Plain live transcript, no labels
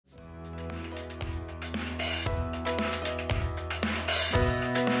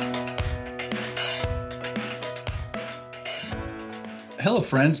Hello,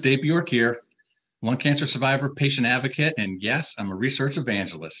 friends. Dave Bjork here, lung cancer survivor, patient advocate, and yes, I'm a research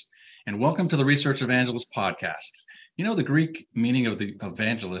evangelist. And welcome to the Research Evangelist podcast. You know, the Greek meaning of the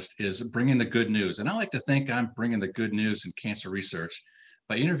evangelist is bringing the good news. And I like to think I'm bringing the good news in cancer research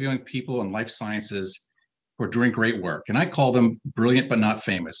by interviewing people in life sciences who are doing great work. And I call them brilliant but not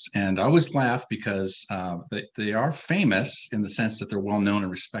famous. And I always laugh because they are famous in the sense that they're well known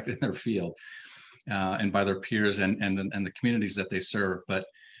and respected in their field. And by their peers and the communities that they serve. But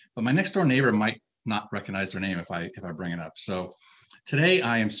my next door neighbor might not recognize their name if I bring it up. So today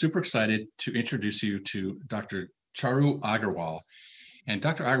I am super excited to introduce you to Dr. Charu Aggarwal. And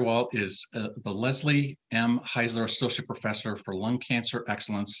Dr. Aggarwal is the Leslye M. Heisler Associate Professor for Lung Cancer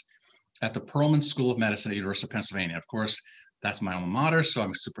Excellence at the Perelman School of Medicine at the University of Pennsylvania. Of course, that's my alma mater, so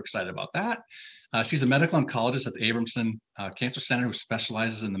I'm super excited about that. She's a medical oncologist at the Abramson Cancer Center who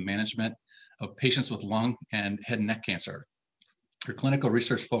specializes in the management of patients with lung and head and neck cancer. Her clinical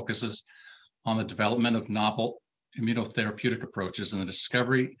research focuses on the development of novel immunotherapeutic approaches and the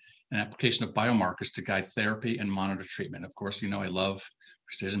discovery and application of biomarkers to guide therapy and monitor treatment. Of course, you know I love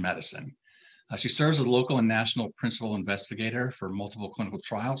precision medicine. She serves as a local and national principal investigator for multiple clinical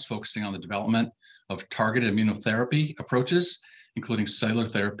trials, focusing on the development of targeted immunotherapy approaches, including cellular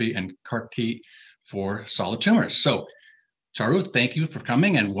therapy and CAR-T for solid tumors. So, Charu, thank you for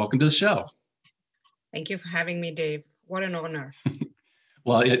coming and welcome to the show. Thank you for having me, Dave. What an honor.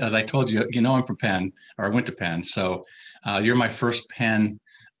 Well, as I told you, you know I'm from Penn, or I went to Penn, so you're my first Penn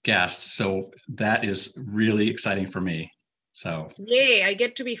guest, so that is really exciting for me. So yay, I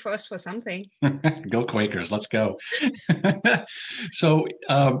get to be first for something. Go Quakers, let's go. So,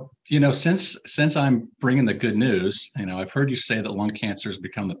 since I'm bringing the good news, I've heard you say that lung cancer has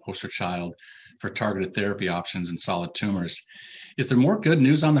become the poster child for targeted therapy options in solid tumors. Is there more good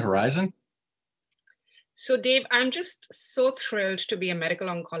news on the horizon? So Dave, I'm just so thrilled to be a medical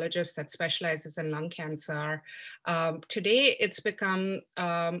oncologist that specializes in lung cancer. Today, it's become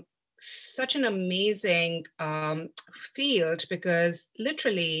such an amazing field because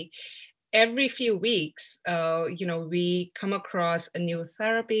literally every few weeks, we come across a new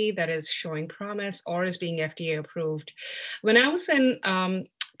therapy that is showing promise or is being FDA approved. When I was in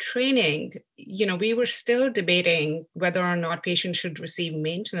training, we were still debating whether or not patients should receive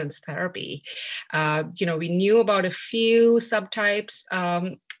maintenance therapy. We knew about a few subtypes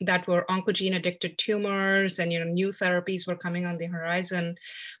that were oncogene addicted tumors, and new therapies were coming on the horizon.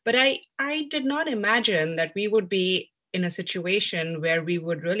 But I did not imagine that we would be in a situation where we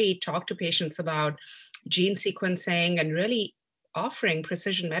would really talk to patients about gene sequencing and really offering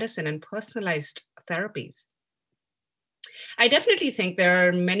precision medicine and personalized therapies. I definitely think there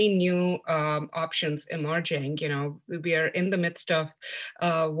are many new options emerging. We are in the midst of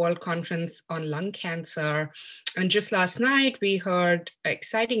a World Conference on Lung Cancer. And just last night, we heard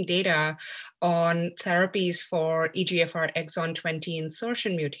exciting data on therapies for EGFR exon 20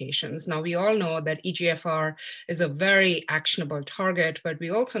 insertion mutations. Now, we all know that EGFR is a very actionable target, but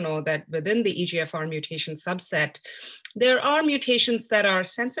we also know that within the EGFR mutation subset, there are mutations that are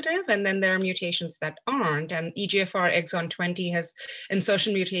sensitive, and then there are mutations that aren't. And EGFR exon 20 has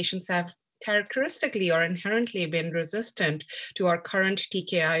insertion mutations have characteristically or inherently been resistant to our current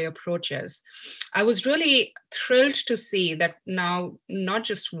TKI approaches. I was really thrilled to see that now not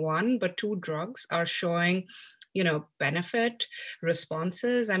just one, but two drugs are showing benefit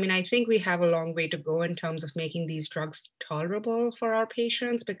responses. I think we have a long way to go in terms of making these drugs tolerable for our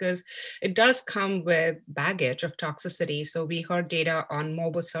patients because it does come with baggage of toxicity. So we heard data on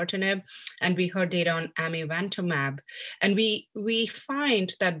mobocertinib and we heard data on amivantamab, and we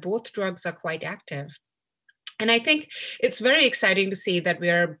find that both drugs are quite active. And I think it's very exciting to see that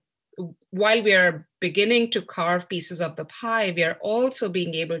while we are beginning to carve pieces of the pie, we are also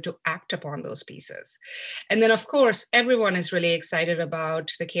being able to act upon those pieces. And then, of course, everyone is really excited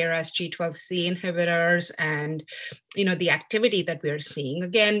about the KRAS G12C inhibitors and, the activity that we are seeing.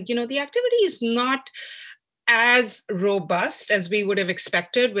 Again, the activity is not as robust as we would have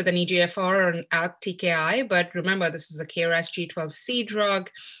expected with an EGFR or an ALK TKI. But remember, this is a KRAS G12C drug.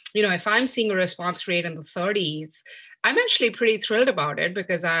 If I'm seeing a response rate in the 30s, I'm actually pretty thrilled about it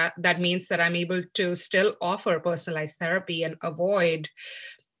because that means that I'm able to still offer personalized therapy and avoid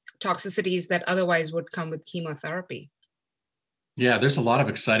toxicities that otherwise would come with chemotherapy. Yeah, there's a lot of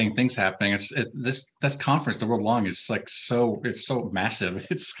exciting things happening. This conference, the World Lung, is it's so massive.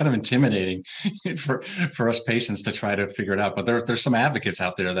 It's kind of intimidating for us patients to try to figure it out. But there's some advocates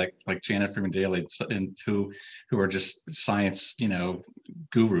out there that like Janet Freeman Daly and who are just science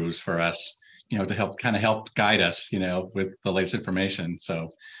gurus for us to help guide us with the latest information. So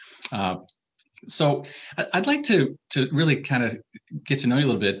So I'd like to really kind of get to know you a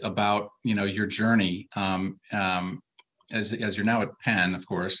little bit about, your journey, as you're now at Penn, of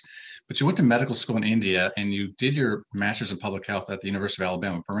course, but you went to medical school in India and you did your master's in public health at the University of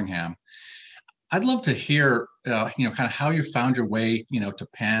Alabama, Birmingham. I'd love to hear, kind of how you found your way, to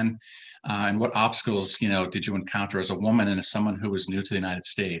Penn, and what obstacles, did you encounter as a woman and as someone who was new to the United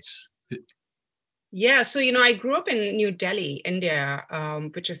States? Yeah, so I grew up in New Delhi, India,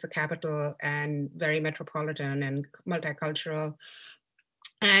 which is the capital and very metropolitan and multicultural.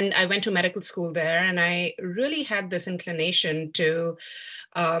 And I went to medical school there, and I really had this inclination to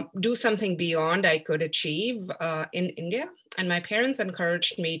do something beyond I could achieve in India. And my parents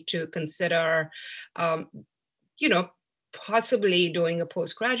encouraged me to consider, um, you know, possibly doing a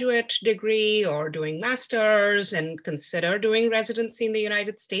postgraduate degree or doing masters and consider doing residency in the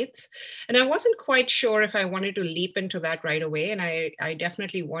United States. And I wasn't quite sure if I wanted to leap into that right away. And I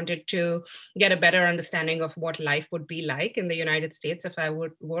definitely wanted to get a better understanding of what life would be like in the United States if I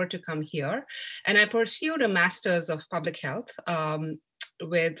were to come here. And I pursued a master's of public health.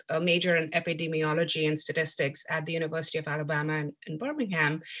 With a major in epidemiology and statistics at the University of Alabama in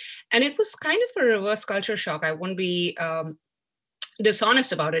Birmingham. And it was kind of a reverse culture shock. I won't be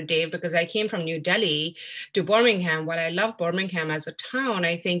dishonest about it, Dave, because I came from New Delhi to Birmingham. While I love Birmingham as a town,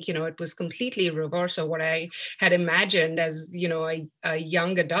 I think, it was completely reverse of what I had imagined as, a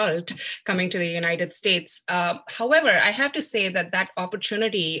young adult coming to the United States. However, I have to say that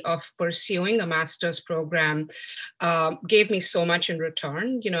opportunity of pursuing a master's program gave me so much in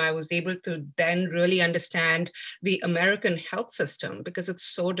return. I was able to then really understand the American health system because it's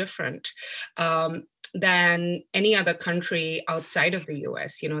so different. Than any other country outside of the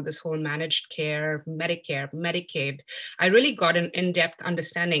US, this whole managed care, Medicare, Medicaid. I really got an in-depth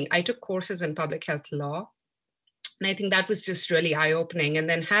understanding. I took courses in public health law. And I think that was just really eye-opening. And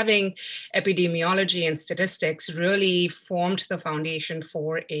then having epidemiology and statistics really formed the foundation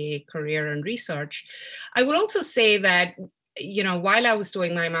for a career in research. I will also say that while I was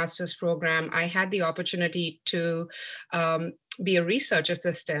doing my master's program, I had the opportunity to be a research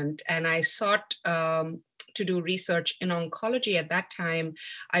assistant, and I sought to do research in oncology. At that time,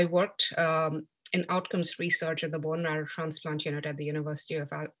 I worked in outcomes research at the bone marrow transplant unit at the University of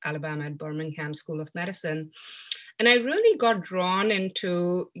Alabama at Birmingham School of Medicine. And I really got drawn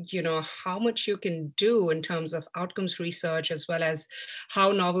into, how much you can do in terms of outcomes research, as well as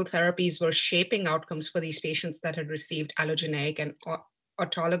how novel therapies were shaping outcomes for these patients that had received allogeneic and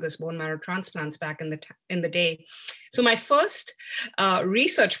autologous bone marrow transplants back in the day. So my first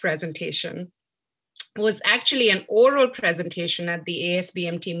research presentation was actually an oral presentation at the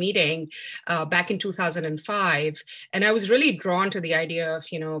ASBMT meeting back in 2005. And I was really drawn to the idea of,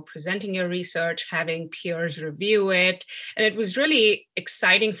 presenting your research, having peers review it. And it was really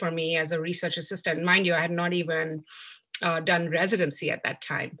exciting for me as a research assistant. Mind you, I had not even done residency at that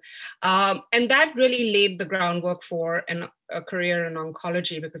time. And that really laid the groundwork for a career in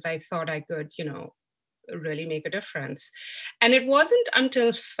oncology because I thought I could, really make a difference. And it wasn't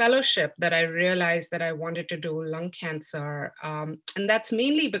until fellowship that I realized that I wanted to do lung cancer. And that's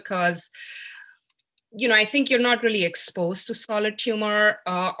mainly because, I think you're not really exposed to solid tumor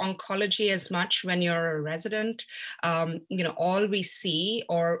oncology as much when you're a resident. All we see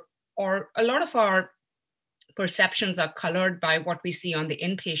or a lot of our perceptions are colored by what we see on the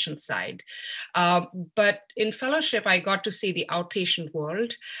inpatient side. But in fellowship, I got to see the outpatient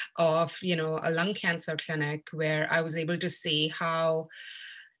world of, a lung cancer clinic where I was able to see how,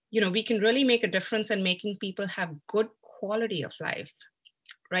 we can really make a difference in making people have good quality of life.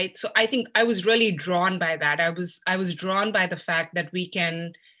 Right. So I think I was really drawn by that. I was drawn by the fact that we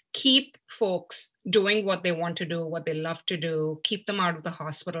can keep folks doing what they want to do, what they love to do, keep them out of the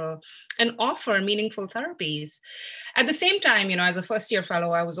hospital, and offer meaningful therapies. At the same time, as a first-year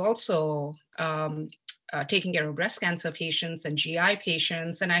fellow, I was also taking care of breast cancer patients and GI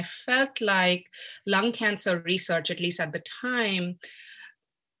patients. And I felt like lung cancer research, at least at the time,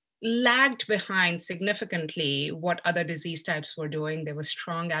 lagged behind significantly what other disease types were doing. There were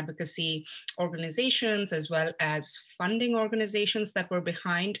strong advocacy organizations as well as funding organizations that were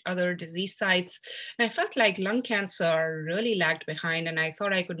behind other disease sites. And I felt like lung cancer really lagged behind, and I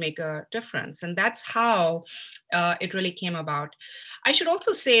thought I could make a difference. And that's how it really came about. I should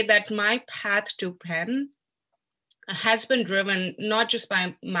also say that my path to Penn has been driven not just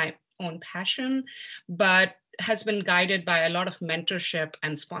by my own passion, but has been guided by a lot of mentorship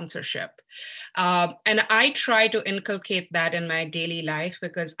and sponsorship. And I try to inculcate that in my daily life,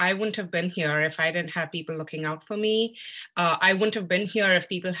 because I wouldn't have been here if I didn't have people looking out for me. I wouldn't have been here if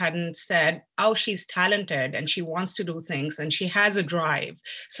people hadn't said, oh, she's talented and she wants to do things and she has a drive,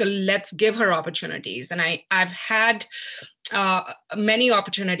 so let's give her opportunities. And I've had many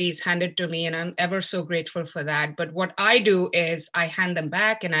opportunities handed to me, and I'm ever so grateful for that. But what I do is I hand them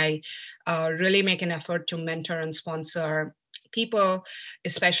back, and I really make an effort to mentor and sponsor people,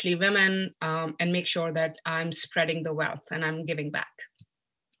 especially women, and make sure that I'm spreading the wealth and I'm giving back.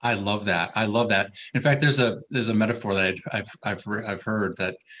 I love that. I love that. In fact, there's a metaphor that I've heard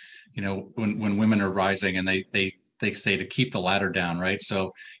that, when women are rising and they say to keep the ladder down, right?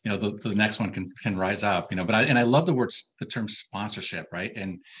 So, the next one can rise up, but I love the term sponsorship, right?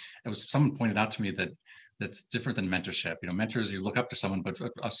 And it was, someone pointed out to me that that's different than mentorship. Mentors, you look up to someone, but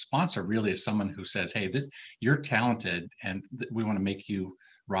a sponsor really is someone who says, hey, you're talented and we want to make you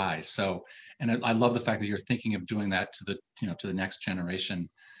rise. So, and I love the fact that you're thinking of doing that to the next generation,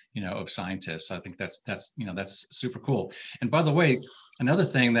 of scientists. I think that's super cool. And by the way, another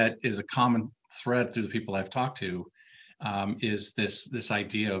thing that is a common thread through the people I've talked to is this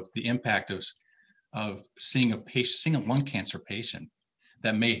idea of the impact of seeing a lung cancer patient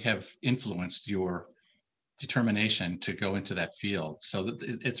that may have influenced your determination to go into that field. So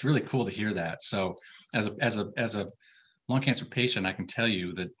it's really cool to hear that. So as a lung cancer patient, I can tell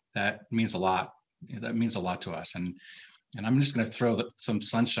you that means a lot. That means a lot to us. And I'm just going to throw some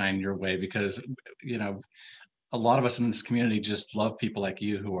sunshine your way, because a lot of us in this community just love people like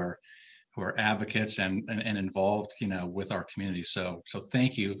you who are advocates and involved with our community. So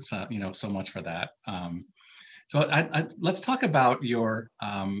thank you so much for that. So let's talk about your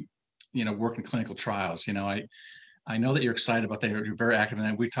work in clinical trials. I know that you're excited about that. You're very active in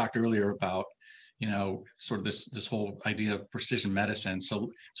that. We talked earlier about sort of this whole idea of precision medicine.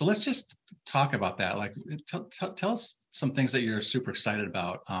 So let's just talk about that. Like, tell us some things that you're super excited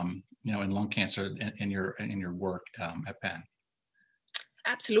about, in lung cancer in your work at Penn.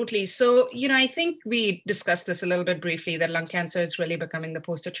 Absolutely. So, I think we discussed this a little bit briefly, that lung cancer is really becoming the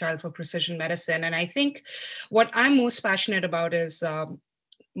poster child for precision medicine. And I think what I'm most passionate about is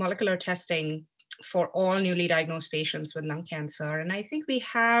molecular testing for all newly diagnosed patients with lung cancer. And I think we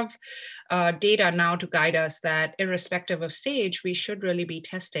have data now to guide us that irrespective of stage, we should really be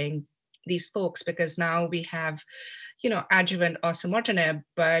testing these folks, because now we have, adjuvant osimertinib,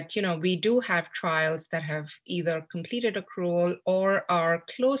 but, we do have trials that have either completed accrual or are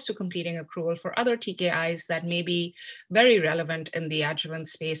close to completing accrual for other TKIs that may be very relevant in the adjuvant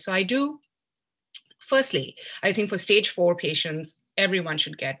space. So firstly, I think for stage 4 patients, everyone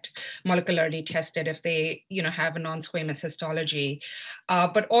should get molecularly tested if they, have a non-squamous histology.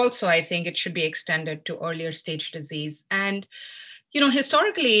 But also, I think it should be extended to earlier stage disease. And,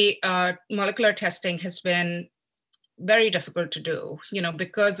 historically, molecular testing has been very difficult to do,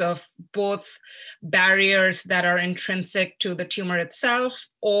 because of both barriers that are intrinsic to the tumor itself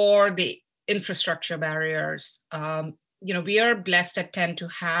or the infrastructure barriers. We are blessed at Penn to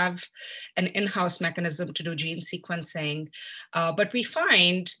have an in-house mechanism to do gene sequencing, but we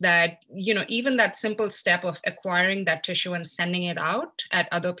find that, even that simple step of acquiring that tissue and sending it out at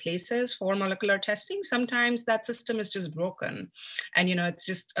other places for molecular testing, sometimes that system is just broken, and, it's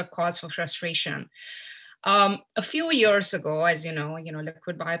just a cause for frustration. A few years ago, as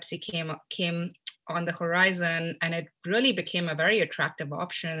liquid biopsy came on the horizon, and it really became a very attractive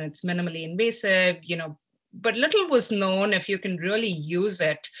option. It's minimally invasive, but little was known if you can really use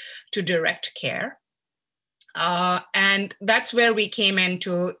it to direct care. And that's where we came in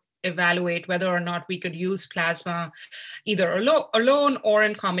to evaluate whether or not we could use plasma either alone or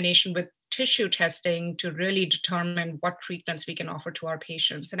in combination with tissue testing to really determine what treatments we can offer to our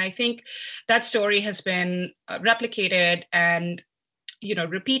patients. And I think that story has been replicated and,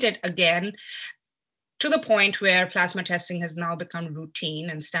 repeated again, to the point where plasma testing has now become routine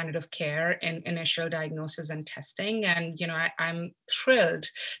and standard of care in initial diagnosis and testing. And, I'm thrilled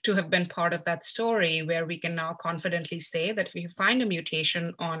to have been part of that story, where we can now confidently say that if you find a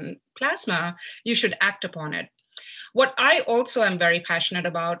mutation on plasma, you should act upon it. What I also am very passionate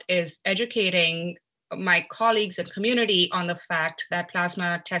about is educating my colleagues and community on the fact that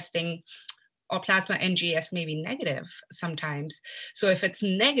plasma testing or plasma NGS may be negative sometimes. So if it's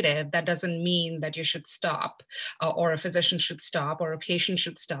negative, that doesn't mean that you should stop, or a physician should stop, or a patient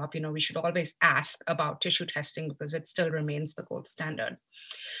should stop. We should always ask about tissue testing, because it still remains the gold standard.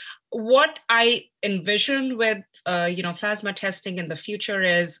 What I envision with, plasma testing in the future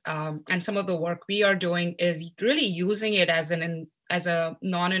is, and some of the work we are doing is really using it as an as a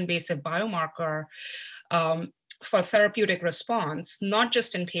non-invasive biomarker for therapeutic response, not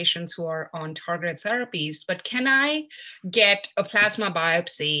just in patients who are on targeted therapies, but can I get a plasma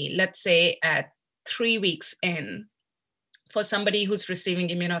biopsy, let's say at 3 weeks in, for somebody who's receiving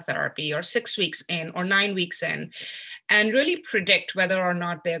immunotherapy, or 6 weeks in, or 9 weeks in, and really predict whether or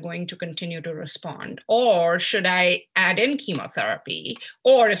not they're going to continue to respond? Or should I add in chemotherapy?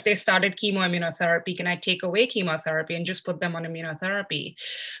 Or if they started chemoimmunotherapy, can I take away chemotherapy and just put them on immunotherapy?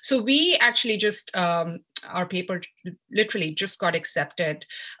 So we actually just, our paper literally just got accepted,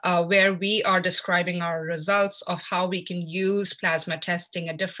 where we are describing our results of how we can use plasma testing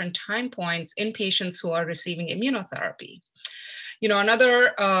at different time points in patients who are receiving immunotherapy.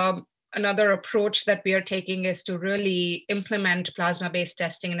 Another approach that we are taking is to really implement plasma-based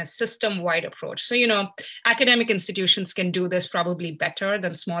testing in a system-wide approach. So, academic institutions can do this probably better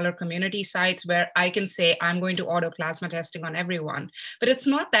than smaller community sites, where I can say, I'm going to order plasma testing on everyone, but it's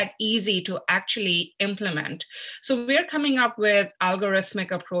not that easy to actually implement. So we're coming up with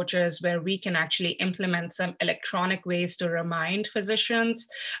algorithmic approaches where we can actually implement some electronic ways to remind physicians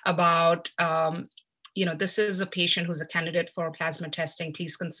about, this is a patient who's a candidate for plasma testing,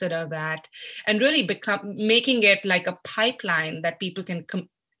 please consider that, and really making it like a pipeline that people can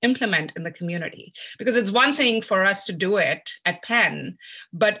implement in the community. Because it's one thing for us to do it at Penn,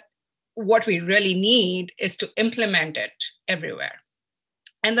 but what we really need is to implement it everywhere.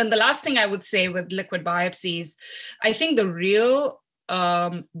 And then the last thing I would say with liquid biopsies, I think the real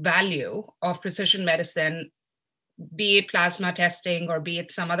value of precision medicine, be it plasma testing or be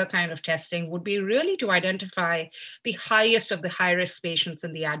it some other kind of testing, would be really to identify the highest of the high-risk patients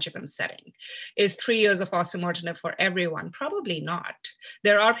in the adjuvant setting. Is 3 years of osimertinib for everyone? Probably not.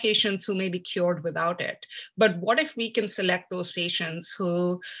 There are patients who may be cured without it. But what if we can select those patients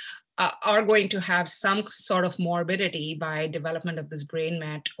who are going to have some sort of morbidity by development of this brain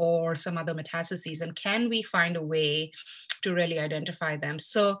met or some other metastases? And can we find a way to really identify them?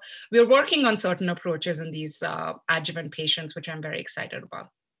 So we're working on certain approaches in these adjuvant patients, which I'm very excited about.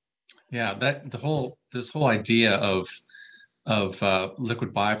 Yeah, this whole idea of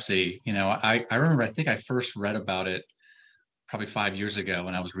liquid biopsy, I remember, I think I first read about it probably 5 years ago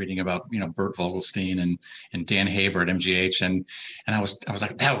when I was reading about, Bert Vogelstein and Dan Haber at MGH. And I was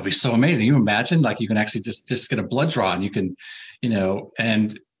like, that would be so amazing. You imagine, like, you can actually just get a blood draw and you can,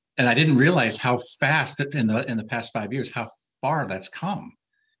 and I didn't realize how fast in the past 5 years, how far that's come,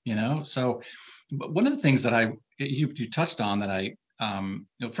 So one of the things that you touched on that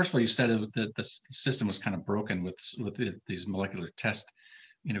first of all, you said it was the system was kind of broken with these molecular tests,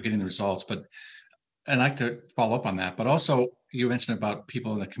 getting the results, but I'd like to follow up on that. But also, you mentioned about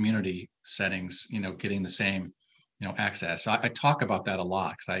people in the community settings, getting the same, access. I talk about that a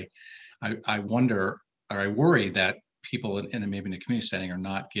lot because I wonder, or I worry that people maybe in the community setting are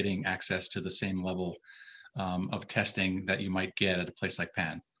not getting access to the same level of testing that you might get at a place like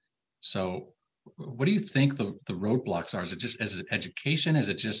Penn. So, what do you think the roadblocks are? Is it education? Is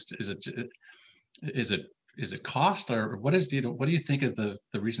it cost, or what do you think is the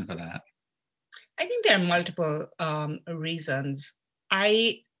reason for that? I think there are multiple reasons.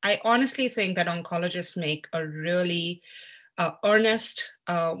 I honestly think that oncologists make a really earnest,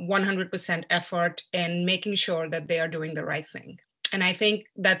 100% effort in making sure that they are doing the right thing. And I think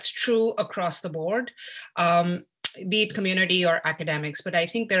that's true across the board, be it community or academics. But I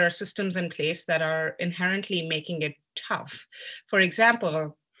think there are systems in place that are inherently making it tough. For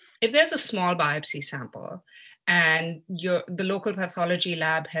example, if there's a small biopsy sample, and the local pathology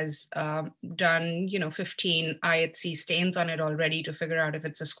lab has done, 15 IHC stains on it already to figure out if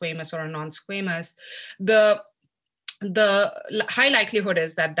it's a squamous or a non-squamous, the high likelihood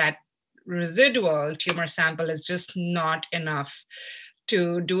is that residual tumor sample is just not enough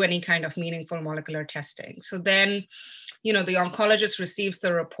to do any kind of meaningful molecular testing. So then, the oncologist receives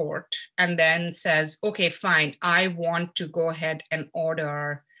the report and then says, okay, fine, I want to go ahead and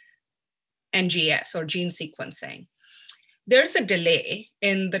order NGS or gene sequencing. There's a delay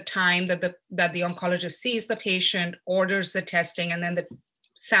in the time that the oncologist sees the patient, orders the testing, and then the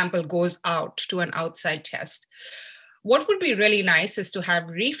sample goes out to an outside test. What would be really nice is to have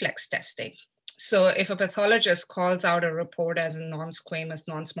reflex testing. So if a pathologist calls out a report as a non-squamous,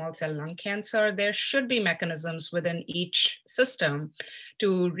 non-small cell lung cancer, there should be mechanisms within each system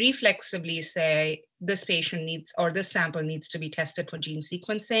to reflexively say, this patient needs, or this sample needs to be tested for gene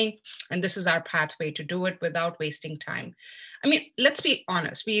sequencing, and this is our pathway to do it without wasting time. I mean, let's be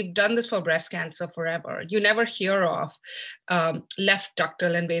honest, we've done this for breast cancer forever. You never hear of left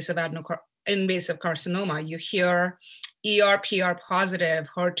ductal invasive carcinoma. You hear ER/PR positive,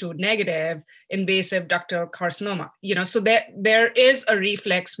 HER2 negative, invasive ductal carcinoma. So there is a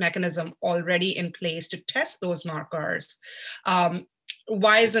reflex mechanism already in place to test those markers.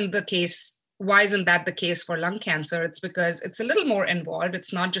 Why isn't that the case for lung cancer? It's because it's a little more involved.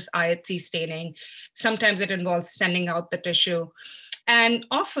 It's not just IHC staining. Sometimes it involves sending out the tissue. And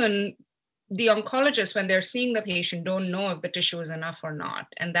often the oncologists, when they're seeing the patient, don't know if the tissue is enough or not.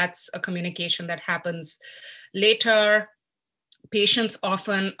 And that's a communication that happens later. Patients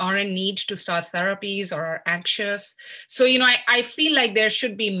often are in need to start therapies or are anxious. So, I feel like there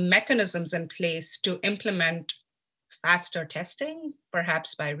should be mechanisms in place to implement faster testing,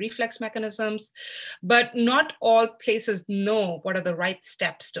 perhaps by reflex mechanisms, but not all places know what are the right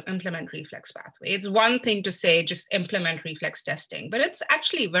steps to implement reflex pathway. It's one thing to say, just implement reflex testing, but it's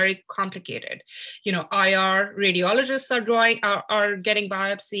actually very complicated. IR radiologists are getting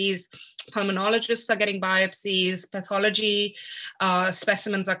biopsies, pulmonologists are getting biopsies, pathology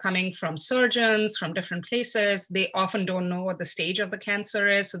specimens are coming from surgeons from different places. They often don't know what the stage of the cancer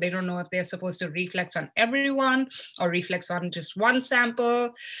is, so they don't know if they're supposed to reflex on everyone or reflex on just one sample.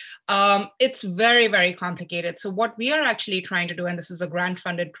 It's very, very complicated. So what we are actually trying to do, and this is a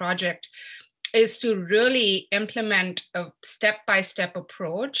grant-funded project, is to really implement a step-by-step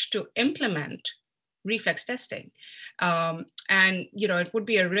approach to implement reflex testing. And it would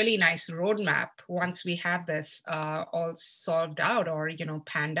be a really nice roadmap once we have this all solved out or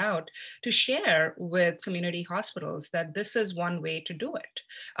panned out, to share with community hospitals that this is one way to do it.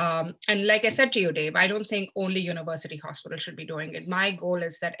 And like I said to you, Dave, I don't think only university hospitals should be doing it. My goal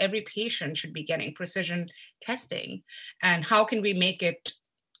is that every patient should be getting precision testing. And how can we make it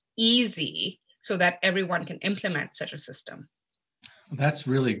easy so that everyone can implement such a system? That's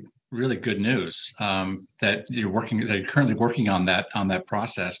really good news, that you're currently working on that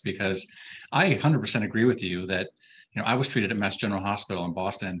process, because I 100% agree with you that I was treated at Mass General Hospital in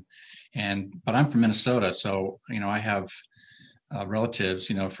Boston, but I'm from Minnesota, so I have relatives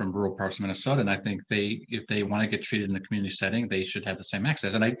from rural parts of Minnesota, and I think if they want to get treated in the community setting, they should have the same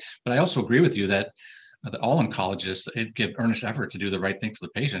access. But I also agree with you that all oncologists give earnest effort to do the right thing for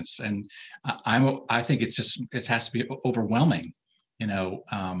the patients, and I think it has to be overwhelming,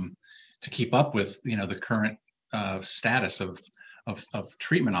 to keep up with the current status of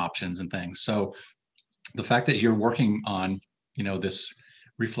treatment options and things. So the fact that you're working on this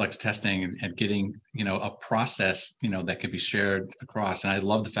reflex testing and getting a process that could be shared across, and I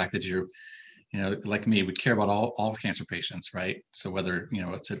love the fact that you're like me, we care about all cancer patients, right? So whether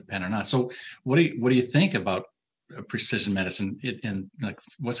it's a pen or not. So what do you think about precision medicine and like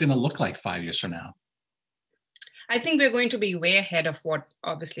what's going to look like 5 years from now? I think we're going to be way ahead of what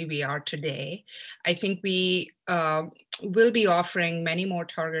obviously we are today. I think we will be offering many more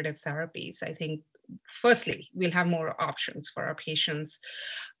targeted therapies. I think, firstly, we'll have more options for our patients,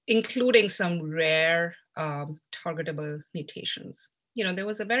 including some rare targetable mutations. There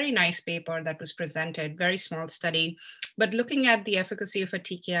was a very nice paper that was presented, very small study, but looking at the efficacy of a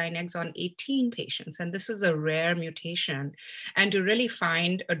TKI in exon 18 patients. And this is a rare mutation. And to really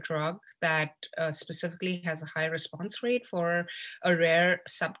find a drug that specifically has a high response rate for a rare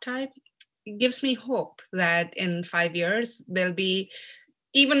subtype, it gives me hope that in 5 years, there'll be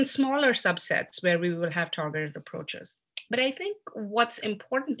even smaller subsets where we will have targeted approaches. But I think what's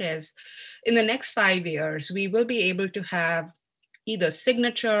important is in the next 5 years, we will be able to have either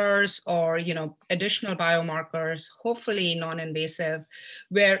signatures or additional biomarkers, hopefully non-invasive,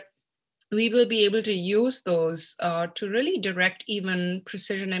 where we will be able to use those to really direct even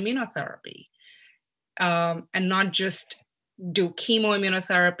precision immunotherapy, and not just do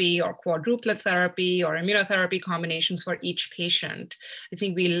chemoimmunotherapy or quadruplet therapy or immunotherapy combinations for each patient. I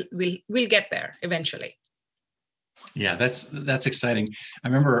think we'll get there eventually. Yeah, that's exciting. I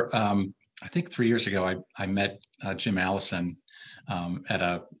remember I think 3 years ago I met Jim Allison.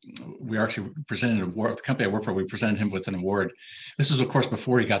 We actually presented an award. The company I work for, we presented him with an award. This was, of course,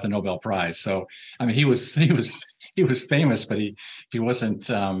 before he got the Nobel Prize. So, I mean, he was famous, but he wasn't,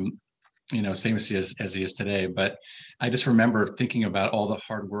 as famous as he is today. But I just remember thinking about all the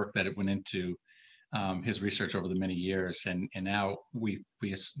hard work that it went into his research over the many years, and now we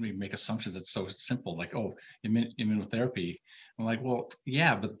make assumptions that's so simple, like, oh, immunotherapy. I'm like, well,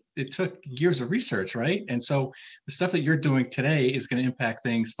 yeah, but it took years of research, right? And so the stuff that you're doing today is going to impact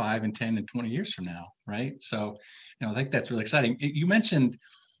things 5 and 10 and 20 years from now, right? So, I think that's really exciting. You mentioned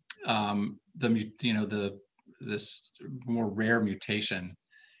this more rare mutation,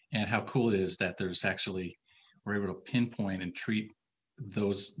 and how cool it is that we're able to pinpoint and treat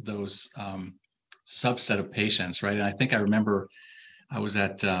those subset of patients, right? And I think I remember I was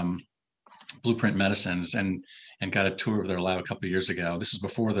at Blueprint Medicines, and and got a tour of their lab a couple of years ago. This is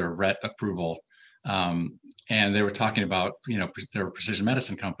before their RET approval. And they were talking about, they're a precision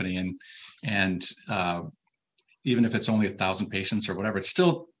medicine company, and even if it's only 1,000 patients or whatever,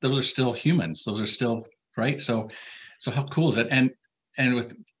 those are still humans. Those are still, right. So how cool is it? And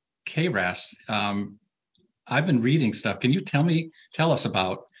with KRAS, I've been reading stuff. Can you tell us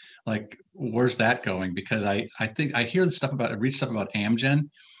about, like, where's that going? Because I think I read stuff about Amgen,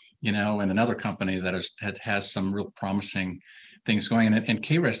 and another company that has some real promising things going. And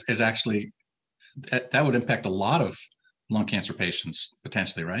KRAS is actually, that would impact a lot of lung cancer patients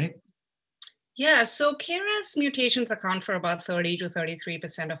potentially, right? Yeah, so KRAS mutations account for about 30 to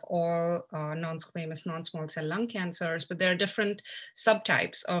 33% of all non-squamous non-small cell lung cancers, but there are different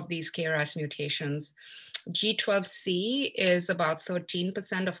subtypes of these KRAS mutations. G12C is about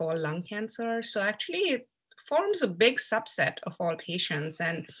 13% of all lung cancer. So actually it forms a big subset of all patients,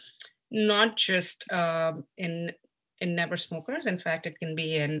 and not just in never smokers. In fact, it can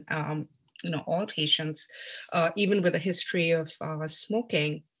be in all patients, even with a history of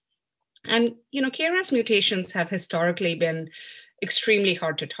smoking. And KRAS mutations have historically been extremely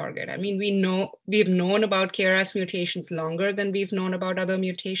hard to target. I mean, we've known about KRAS mutations longer than we've known about other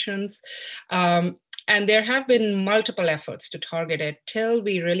mutations. And there have been multiple efforts to target it till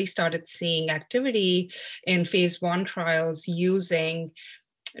we really started seeing activity in phase 1 trials using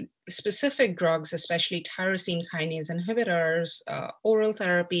specific drugs, especially tyrosine kinase inhibitors, oral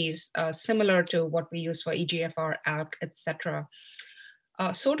therapies, similar to what we use for EGFR, ALK, etc.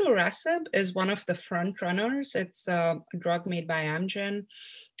 Sotorasib is one of the front runners. It's a drug made by Amgen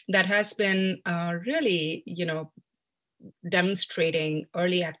that has been really, demonstrating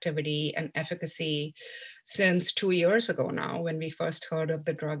early activity and efficacy since 2 years ago now, when we first heard of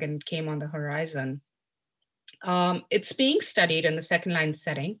the drug and it came on the horizon. It's being studied in the second-line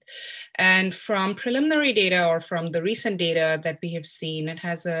setting. And from preliminary data, or from the recent data that we have seen, it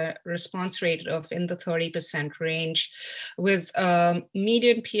has a response rate of in the 30% range, with a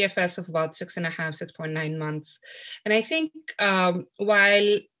median PFS of about 6.5, 6.9 months. And I think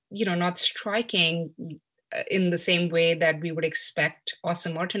while, not striking in the same way that we would expect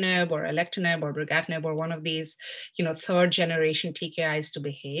osimertinib or alectinib or brigatinib or one of these, third generation TKIs to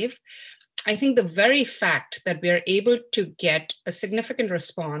behave, I think the very fact that we are able to get a significant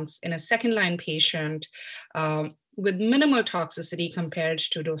response in a second-line patient with minimal toxicity compared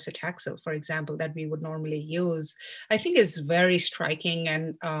to docetaxel, for example, that we would normally use, I think is very striking,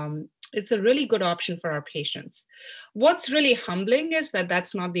 and it's a really good option for our patients. What's really humbling is that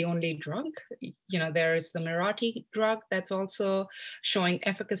that's not the only drug. There is the Mirati drug that's also showing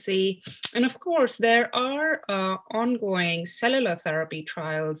efficacy. And of course, there are ongoing cellular therapy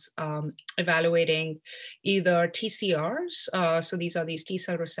trials evaluating either TCRs, so these are these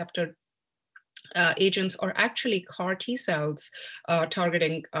T-cell receptor agents, or actually CAR T cells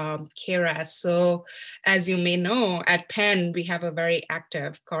targeting KRAS. So as you may know, at Penn, we have a very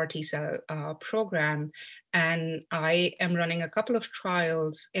active CAR T cell program. And I am running a couple of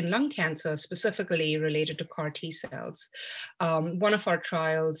trials in lung cancer, specifically related to CAR T cells. One of our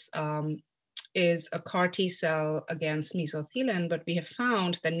trials is a CAR T cell against mesothelin, but we have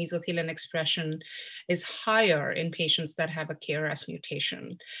found that mesothelin expression is higher in patients that have a KRAS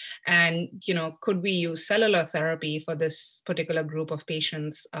mutation. And, could we use cellular therapy for this particular group of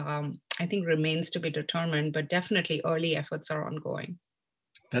patients? I think remains to be determined, but definitely early efforts are ongoing.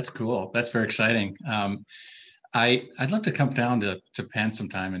 That's cool. That's very exciting. I'd love to come down to Penn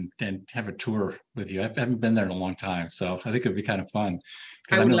sometime and have a tour with you. I haven't been there in a long time, so I think it'd be kind of fun.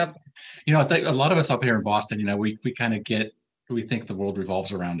 I would love that. I think a lot of us up here in Boston, we kind of we think the world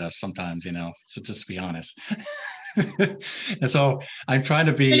revolves around us sometimes, so just to be honest. And so I'm trying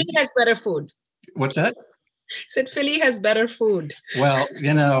to be. Philly has better food. What's that? Said Philly has better food. Well,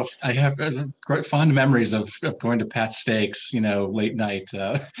 I have great fond memories of going to Pat's Steaks, late night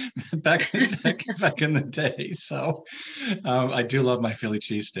back in the day. So I do love my Philly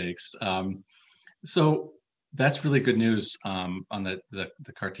cheesesteaks. So that's really good news on the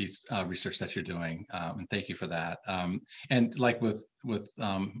CAR T research that you're doing, and thank you for that. And like with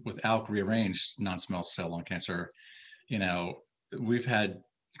ALK rearranged non-small cell lung cancer, we've had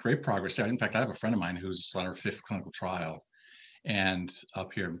great progress there. In fact, I have a friend of mine who's on her 5th clinical trial, and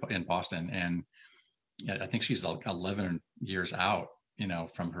up here in Boston, and I think she's 11 years out,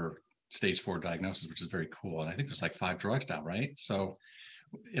 from her stage 4 diagnosis, which is very cool. And I think there's like 5 drugs now, right? So,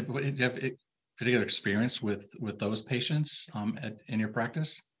 do you have particular experience with those patients in your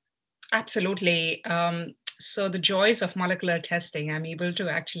practice? Absolutely. So the joys of molecular testing, I'm able to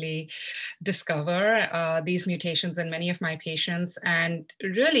actually discover these mutations in many of my patients. And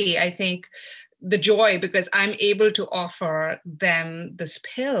really, I think the joy, because I'm able to offer them this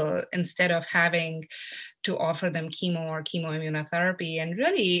pill instead of having to offer them chemo or chemoimmunotherapy. And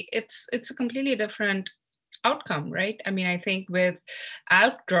really, it's a completely different outcome, right? I mean, I think with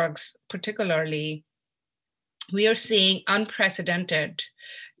ALK drugs particularly, we are seeing unprecedented,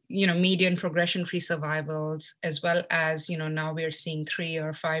 median progression-free survivals, as well as, now we're seeing 3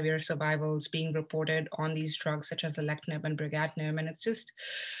 or 5 year survivals being reported on these drugs such as alectinib and brigatinib. And it's just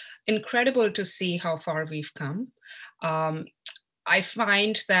incredible to see how far we've come. I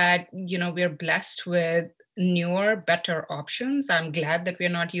find that, we're blessed with newer, better options. I'm glad that we're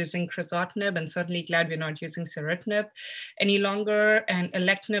not using crizotinib, and certainly glad we're not using ceritinib any longer. And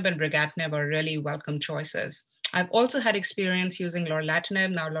alectinib and brigatinib are really welcome choices. I've also had experience using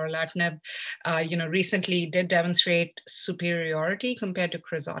lorlatinib. Now, lorlatinib, recently did demonstrate superiority compared to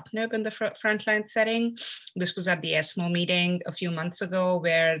crizotinib in the frontline setting. This was at the ESMO meeting a few months ago,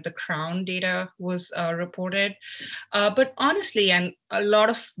 where the CROWN data was reported. But honestly, and a lot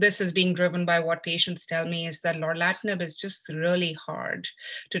of this is being driven by what patients tell me, is that lorlatinib is just really hard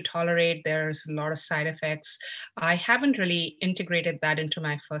to tolerate. There's a lot of side effects. I haven't really integrated that into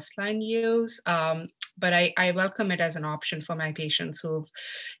my first line use. But I welcome it as an option for my patients who've,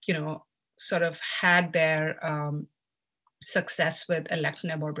 sort of had their success with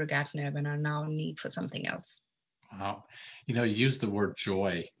alectinib or brigatinib and are now in need for something else. Wow. You use the word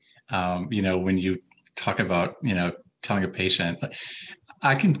joy, when you talk about, telling a patient.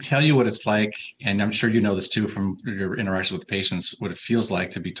 I can tell you what it's like, and I'm sure you know this too from your interaction with patients, what it feels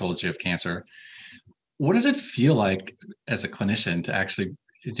like to be told that you have cancer. What does it feel like as a clinician to actually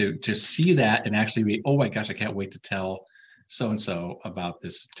to see that and actually be, oh my gosh, I can't wait to tell so-and-so about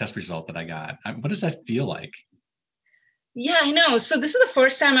this test result that I got? What does that feel like? Yeah, I know. So this is the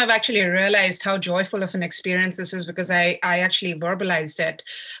first time I've actually realized how joyful of an experience this is, because I actually verbalized it.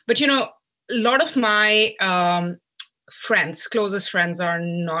 But, a lot of my closest friends are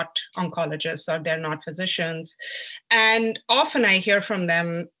not oncologists, or they're not physicians. And often I hear from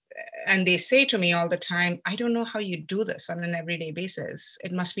them, and they say to me all the time, I don't know how you do this on an everyday basis.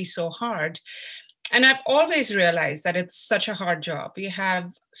 It must be so hard. And I've always realized that it's such a hard job. We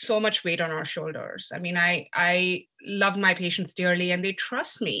have so much weight on our shoulders. I mean, I love my patients dearly, and they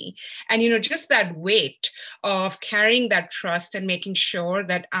trust me. And, just that weight of carrying that trust and making sure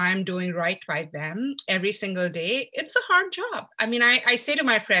that I'm doing right by them every single day, it's a hard job. I mean, I say to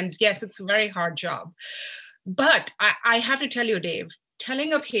my friends, yes, it's a very hard job. But I have to tell you, Dave,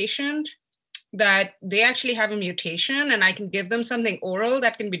 telling a patient that they actually have a mutation and I can give them something oral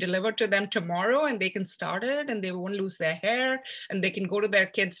that can be delivered to them tomorrow, and they can start it and they won't lose their hair, and they can go to their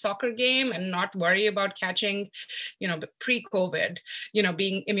kid's soccer game and not worry about catching, pre-COVID,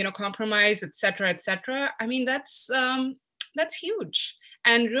 being immunocompromised, et cetera, et cetera. I mean, that's huge.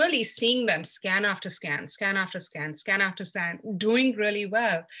 And really seeing them scan after scan, scan after scan, scan after scan, doing really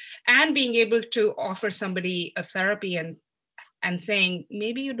well, and being able to offer somebody a therapy and saying,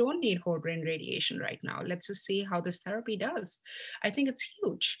 maybe you don't need whole brain radiation right now. Let's just see how this therapy does. I think it's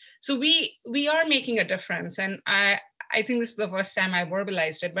huge. So we are making a difference. And I think this is the first time I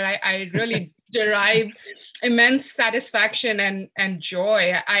verbalized it, but I really derive immense satisfaction and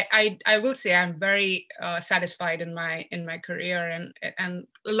joy. I will say I'm very satisfied in my career, and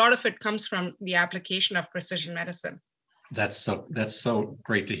a lot of it comes from the application of precision medicine. That's so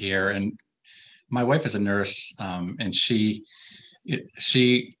great to hear. And my wife is a nurse, and she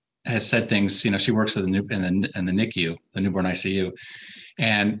has said things. She works in the NICU, the newborn ICU,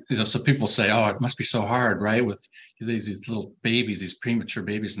 and so people say, "Oh, it must be so hard, right? With these little babies, these premature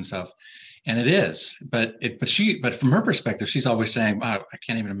babies and stuff." And it is, but from her perspective, she's always saying, "Wow, I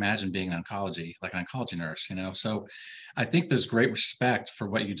can't even imagine being in oncology, like an oncology nurse." So I think there's great respect for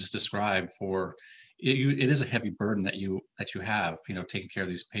what you just described. For it is a heavy burden that you have, taking care of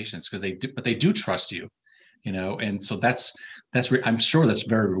these patients, because they do trust you, and so I'm sure that's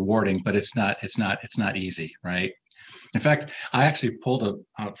very rewarding, but it's not easy, right? In fact, I actually pulled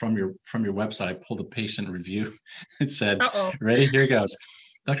from your website, pulled a patient review. It said, ready, here it goes.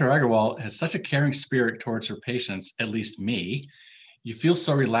 Dr. Aggarwal has such a caring spirit towards her patients, at least me. You feel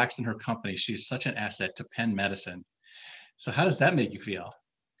so relaxed in her company. She's such an asset to Penn Medicine. So how does that make you feel?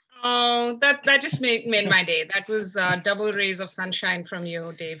 Oh, that just made my day. That was double rays of sunshine from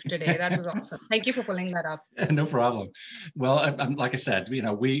you, Dave, today. That was awesome. Thank you for pulling that up. No problem. Well, I'm like I said, we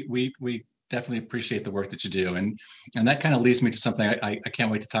definitely appreciate the work that you do, and that kind of leads me to something I can't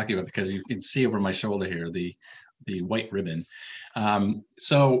wait to talk to you about, because you can see over my shoulder here the white ribbon.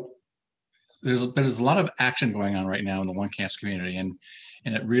 So there's a lot of action going on right now in the lung cancer community, and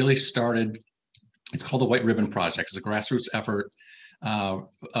it really started. It's called the White Ribbon Project. It's a grassroots effort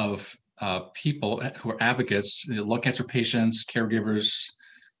of people who are advocates, lung cancer patients, caregivers,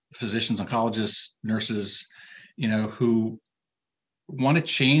 physicians, oncologists, nurses, who want to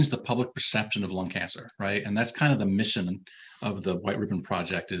change the public perception of lung cancer, right? And that's kind of the mission of the White Ribbon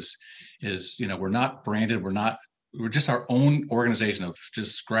Project is we're not branded, we're just our own organization of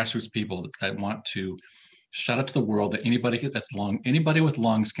just grassroots people that want to shout out to the world that anybody with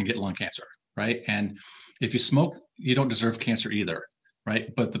lungs can get lung cancer, right? And if you smoke, you don't deserve cancer either,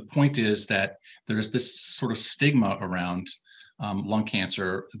 right? But the point is that there is this sort of stigma around lung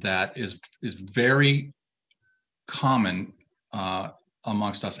cancer that is very common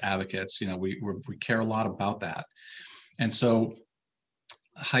amongst us advocates. We care a lot about that. And so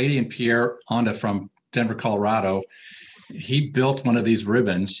Heidi and Pierre Onda from Denver, Colorado, he built one of these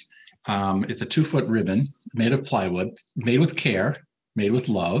ribbons. It's a 2-foot ribbon made of plywood, made with care, made with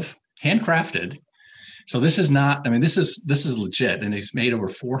love, handcrafted. So this is not, this is legit. And he's made over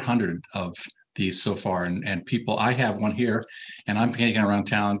 400 of these so far. And people, I have one here, and I'm taking around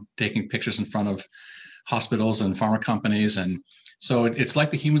town, taking pictures in front of hospitals and pharma companies. And so it's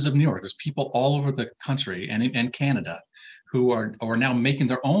like the Humans of New York. There's people all over the country and Canada who are now making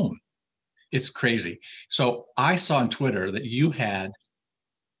their own. It's crazy. So I saw on Twitter that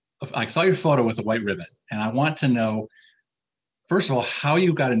I saw your photo with the white ribbon, and I want to know, first of all, how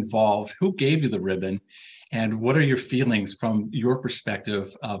you got involved, who gave you the ribbon, and what are your feelings from your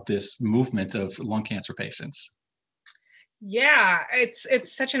perspective of this movement of lung cancer patients? Yeah, it's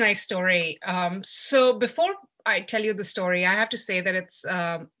such a nice story. So before I tell you the story, I have to say that it's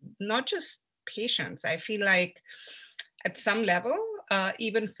not just patients. I feel like at some level,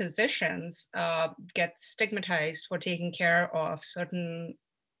 even physicians get stigmatized for taking care of certain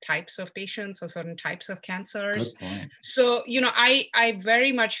types of patients or certain types of cancers. Good point. So, I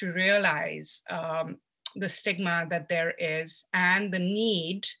very much realize the stigma that there is and the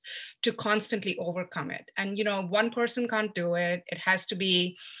need to constantly overcome it. And, one person can't do it. It has to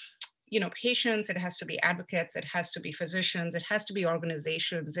be patients, it has to be advocates, it has to be physicians, it has to be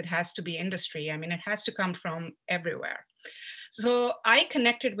organizations, it has to be industry. It has to come from everywhere. So I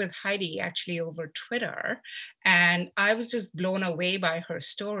connected with Heidi actually over Twitter, and I was just blown away by her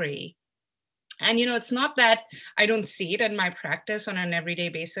story. And, it's not that I don't see it in my practice on an everyday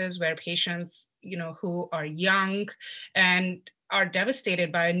basis where patients, who are young and are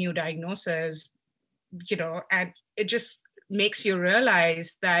devastated by a new diagnosis, and it just makes you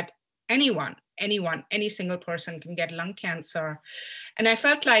realize that anyone, any single person can get lung cancer. And I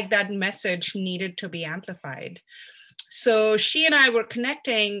felt like that message needed to be amplified. So she and I were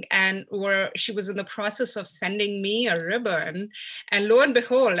connecting, and she was in the process of sending me a ribbon. And lo and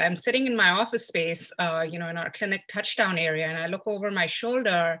behold, I'm sitting in my office space, in our clinic touchdown area, and I look over my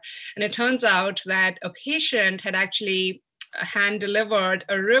shoulder, and it turns out that a patient had actually hand delivered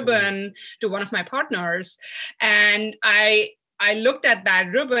a ribbon to one of my partners. And I looked at that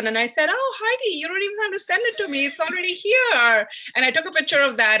ribbon and I said, "Oh, Heidi, you don't even have to send it to me. It's already here." And I took a picture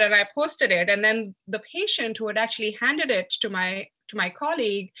of that and I posted it. And then the patient who had actually handed it to my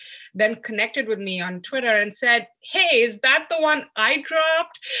colleague then connected with me on Twitter and said, "Hey, is that the one I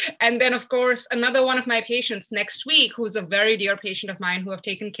dropped?" And then, of course, another one of my patients next week, who's a very dear patient of mine who I've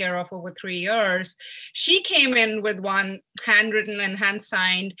taken care of over 3 years, she came in with one handwritten and hand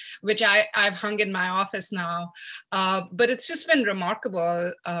signed, which I've hung in my office now. But it's just been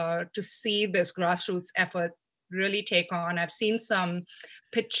remarkable to see this grassroots effort really take on. I've seen some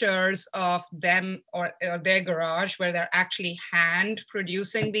pictures of them or their garage where they're actually hand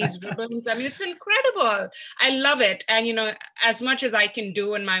producing these ribbons. It's incredible. I love it. And, as much as I can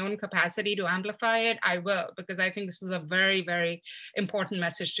do in my own capacity to amplify it, I will, because I think this is a very, very important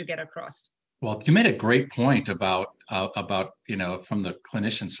message to get across. Well, you made a great point about from the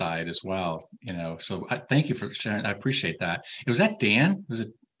clinician side as well. So thank you for sharing. I appreciate that. Was that Dan? Was it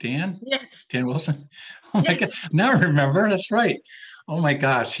Dan? Yes. Dan Wilson. Oh my yes. God! Now I remember. That's right. Oh my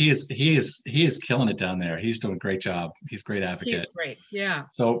gosh, he is killing it down there. He's doing a great job. He's a great advocate. He's great. Yeah.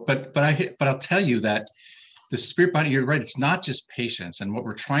 So, but I'll tell you that the spirit body. You're right. It's not just patients, and what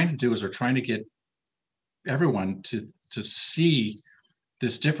we're trying to do is we're trying to get everyone to see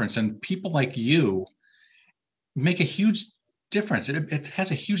this difference, and people like you make a huge difference. It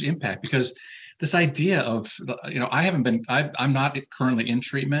has a huge impact, because this idea of, I'm not currently in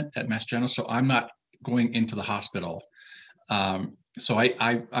treatment at Mass General, so I'm not going into the hospital. So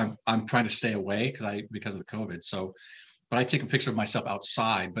I'm trying to stay away because of the COVID. So, but I take a picture of myself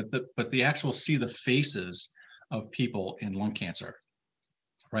outside, but the actual see the faces of people in lung cancer,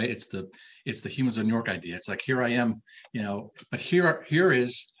 right? It's the Humans of New York idea. It's like, here I am, but here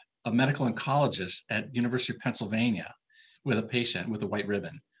is a medical oncologist at University of Pennsylvania with a patient with a white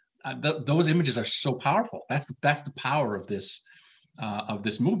ribbon. those images are so powerful. That's the power of this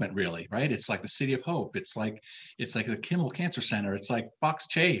movement, really, right? It's like the City of Hope. It's like the Kimmel Cancer Center. It's like Fox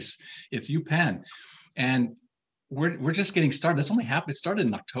Chase. It's UPenn, and we're just getting started. This only happened. It started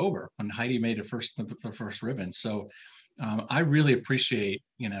in October when Heidi made the first ribbon. So I really appreciate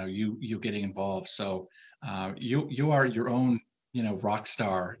you getting involved. So you are your own rock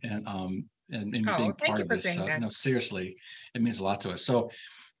star, and being Oh, thank part you of for this. saying that. No, seriously, it means a lot to us. So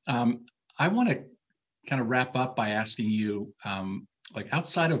I want to kind of wrap up by asking you, like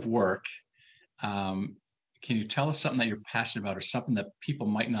outside of work, can you tell us something that you're passionate about or something that people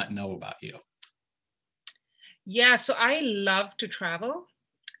might not know about you? Yeah, so I love to travel,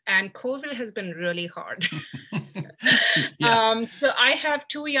 and COVID has been really hard. Yeah. So I have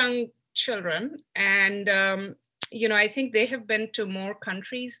two young children, and I think they have been to more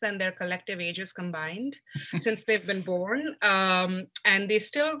countries than their collective ages combined since they've been born. And they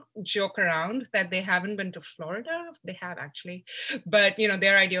still joke around that they haven't been to Florida. They have actually, but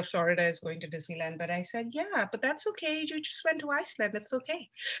their idea of Florida is going to Disneyland. But I said, yeah, but that's okay. You just went to Iceland. That's okay.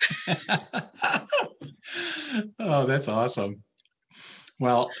 Oh, that's awesome.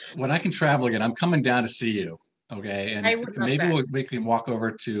 Well, when I can travel again, I'm coming down to see you. Okay, I and would love maybe that. we can walk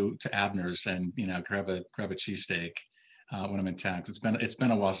over to Abner's and grab a cheesesteak when I'm in town. 'Cause it's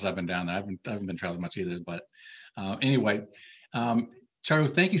been a while since I've been down there. I haven't been traveling much either. But anyway, Charu,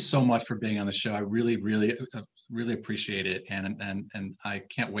 thank you so much for being on the show. I really, really, really appreciate it, and I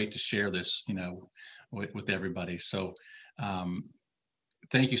can't wait to share this, with everybody. So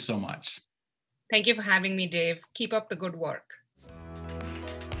thank you so much. Thank you for having me, Dave. Keep up the good work.